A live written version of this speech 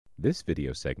This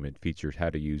video segment features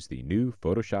how to use the new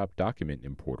Photoshop document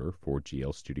importer for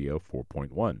GL Studio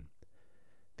 4.1.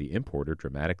 The importer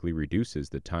dramatically reduces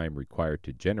the time required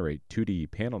to generate 2D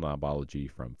panel knobology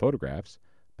from photographs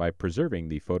by preserving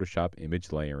the Photoshop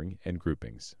image layering and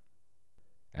groupings.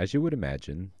 As you would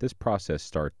imagine, this process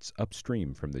starts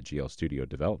upstream from the GL Studio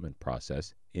development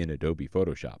process in Adobe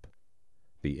Photoshop.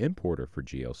 The importer for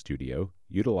GL Studio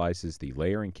utilizes the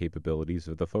layering capabilities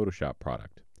of the Photoshop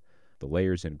product. The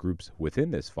layers and groups within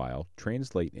this file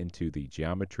translate into the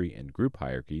geometry and group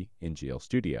hierarchy in GL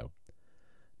Studio.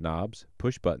 Knobs,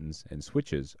 push buttons, and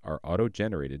switches are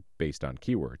auto-generated based on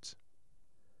keywords.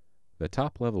 The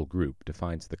top-level group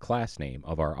defines the class name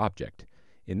of our object.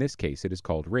 In this case, it is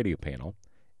called Radio Panel,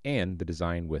 and the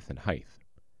design width and height.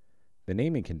 The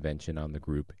naming convention on the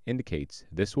group indicates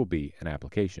this will be an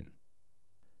application.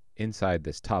 Inside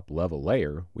this top-level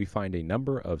layer, we find a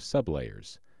number of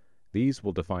sublayers. These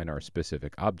will define our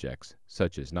specific objects,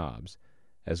 such as knobs,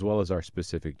 as well as our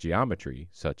specific geometry,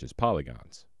 such as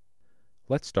polygons.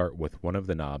 Let's start with one of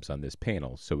the knobs on this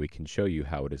panel so we can show you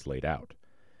how it is laid out.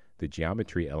 The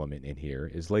geometry element in here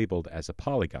is labeled as a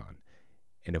polygon,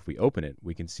 and if we open it,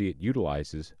 we can see it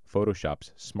utilizes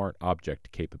Photoshop's Smart Object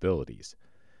capabilities.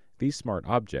 These smart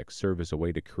objects serve as a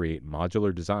way to create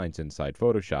modular designs inside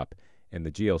Photoshop, and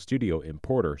the GL Studio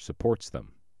importer supports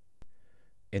them.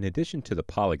 In addition to the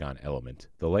polygon element,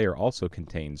 the layer also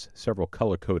contains several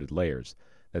color-coded layers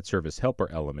that serve as helper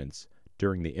elements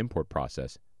during the import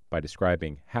process by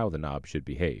describing how the knob should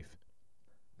behave.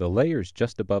 The layers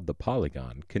just above the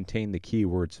polygon contain the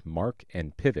keywords mark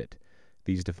and pivot.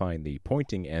 These define the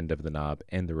pointing end of the knob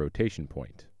and the rotation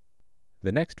point.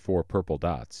 The next four purple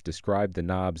dots describe the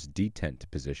knob's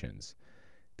detent positions.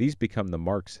 These become the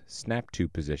mark's snap-to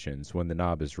positions when the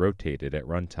knob is rotated at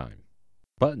runtime.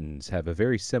 Buttons have a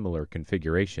very similar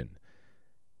configuration.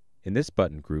 In this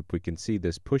button group, we can see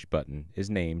this push button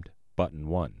is named Button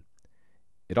 1.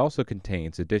 It also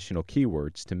contains additional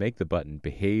keywords to make the button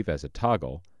behave as a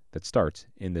toggle that starts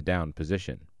in the down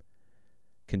position.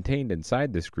 Contained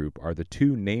inside this group are the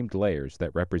two named layers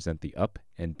that represent the up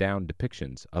and down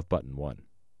depictions of Button 1.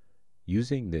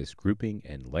 Using this grouping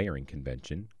and layering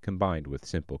convention, combined with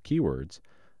simple keywords,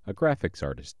 a graphics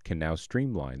artist can now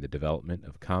streamline the development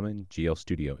of common GL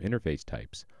Studio interface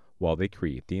types while they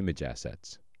create the image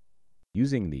assets.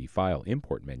 Using the File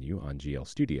Import menu on GL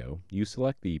Studio, you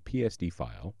select the PSD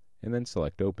file and then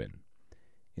select Open.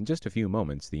 In just a few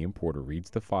moments, the importer reads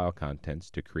the file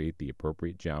contents to create the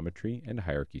appropriate geometry and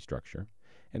hierarchy structure,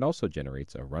 and also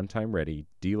generates a runtime-ready,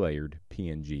 delayered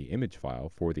PNG image file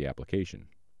for the application.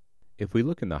 If we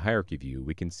look in the hierarchy view,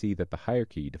 we can see that the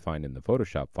hierarchy defined in the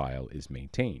Photoshop file is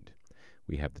maintained.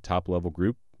 We have the top-level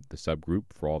group, the subgroup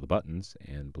for all the buttons,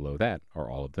 and below that are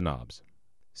all of the knobs.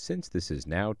 Since this is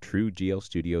now true GL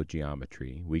Studio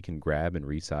geometry, we can grab and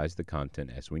resize the content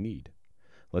as we need.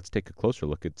 Let's take a closer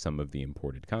look at some of the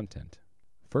imported content.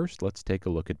 First, let's take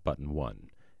a look at Button 1.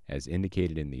 As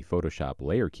indicated in the Photoshop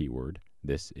layer keyword,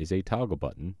 this is a toggle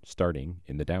button starting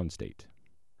in the down state.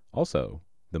 Also,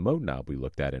 the mode knob we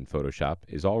looked at in Photoshop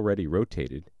is already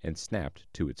rotated and snapped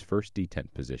to its first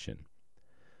detent position.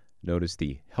 Notice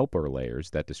the helper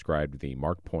layers that described the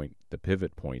mark point, the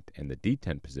pivot point, and the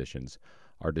detent positions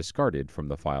are discarded from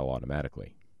the file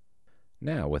automatically.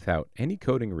 Now, without any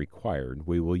coding required,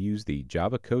 we will use the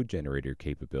Java code generator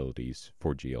capabilities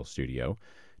for GL Studio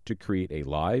to create a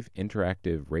live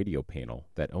interactive radio panel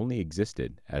that only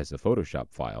existed as a Photoshop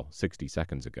file 60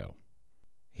 seconds ago.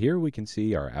 Here we can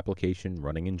see our application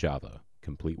running in Java,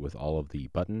 complete with all of the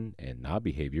button and knob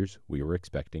behaviors we were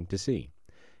expecting to see,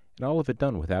 and all of it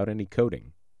done without any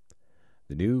coding.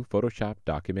 The new Photoshop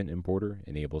document importer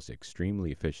enables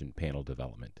extremely efficient panel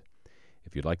development.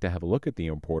 If you'd like to have a look at the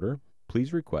importer,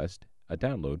 please request a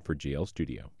download for GL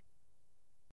Studio.